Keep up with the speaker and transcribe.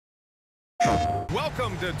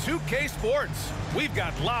Welcome to 2K Sports. We've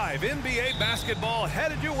got live NBA basketball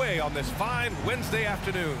headed your way on this fine Wednesday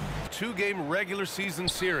afternoon. 2-game regular season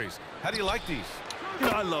series. How do you like these? You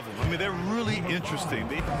know, I love them. I mean, they're really interesting.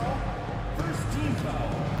 First team foul.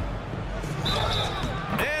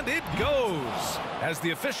 And it goes. As the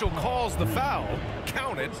official calls the foul,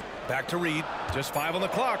 count it. Back to Reed. Just 5 on the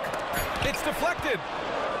clock. It's deflected.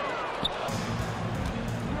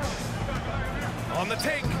 On the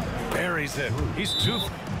take. Buries it. He's two.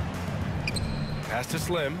 Pass to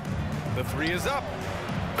Slim. The 3 is up.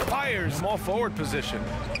 Fires. Small forward position.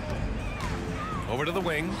 Over to the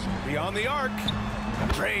wing. Beyond the arc.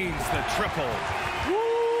 Drains the triple.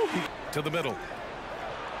 Woo! To the middle.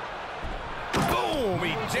 Boom!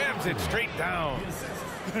 He jams it straight down.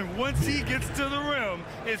 And once he gets to the rim,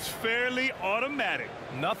 it's fairly automatic.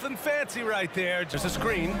 Nothing fancy right there. Just a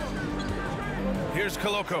screen. Here's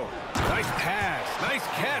Koloko. Nice pass. Nice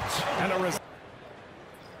catch. And a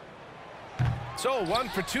So 1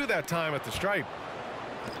 for 2 that time at the stripe.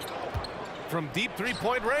 From deep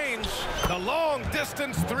three-point range, the long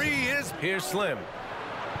distance 3 is. Here's Slim.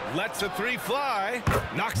 Lets the 3 fly.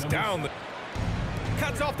 Knocks down the.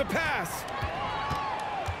 Cuts off the pass.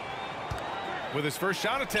 With his first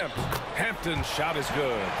shot attempt. Hampton's shot is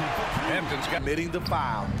good. Hampton's got. Committing the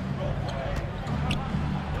foul.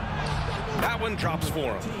 That one drops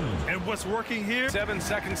for him. And what's working here? 7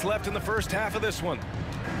 seconds left in the first half of this one.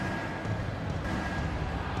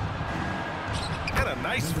 And a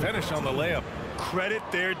nice finish on the layup. Credit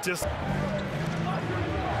there just.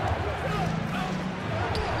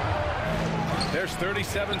 There's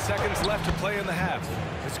 37 seconds left to play in the half.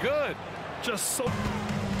 It's good. Just so.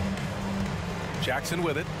 Jackson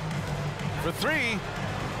with it. For 3.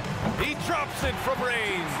 He drops it from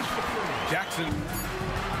range. Jackson.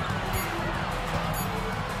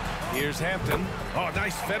 Here's Hampton. Oh,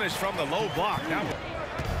 nice finish from the low block.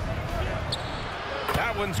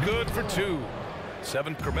 That one's good for 2.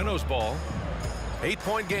 7 Carmeno's ball.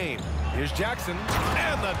 8-point game. Here's Jackson.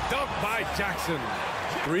 And the dunk by Jackson.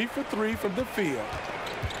 3 for 3 from the field.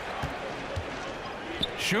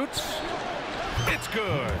 Shoots. It's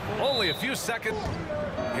good. Only a few seconds.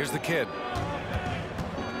 Here's the kid.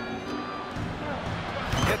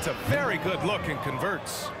 Gets a very good look and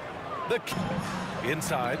converts. The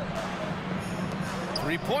inside.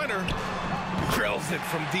 3-pointer. Drills it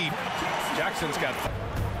from deep. Jackson's got.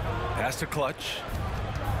 Pass to Clutch.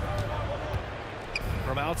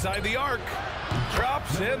 From outside the arc.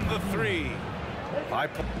 Drops in the 3. 5.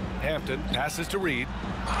 Hampton passes to Reed.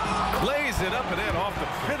 Lays it up and in off the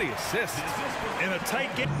pretty assist. In a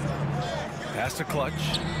tight game. Pass to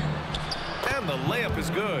Clutch. And the layup is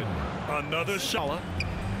good. Another shot.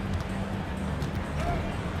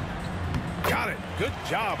 Got it. Good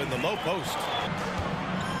job in the low post.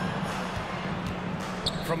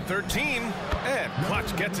 From 13. And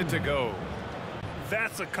Clutch gets it to go.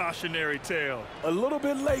 That's a cautionary tale. A little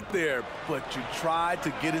bit late there, but you tried to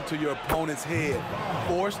get into your opponent's head.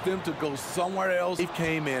 Forced them to go somewhere else. They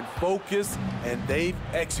came in focused, and they've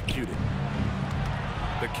executed.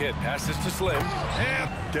 The kid passes to Slim. And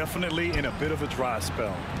Definitely in a bit of a dry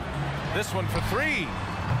spell. this one for 3.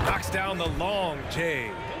 Knocks down the long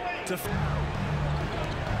J.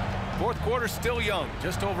 Fourth quarter still young.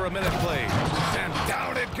 Just over a minute played. And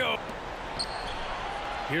down it goes.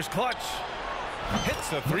 Here's Clutch. Hits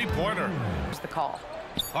the 3-pointer. Here's the call.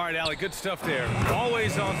 All right, Allie, good stuff there.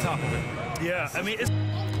 Always on top of it. Yeah, I mean, it's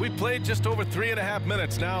We played just over 3.5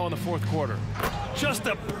 minutes now in the fourth quarter. just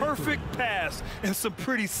a perfect pass and some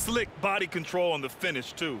pretty slick body control on the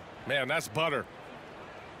finish, too. Man, that's butter.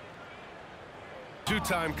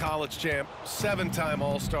 2-time college champ, 7-time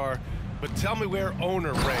All-Star. But tell me where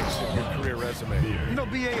owner ranks in your career resume. You know,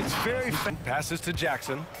 B.A., it's very Passes to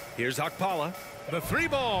Jackson. Here's Akpala. The 3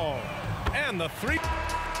 ball. And the 3.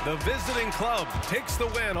 The visiting club takes the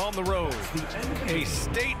win on the road. A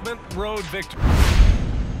statement road victory.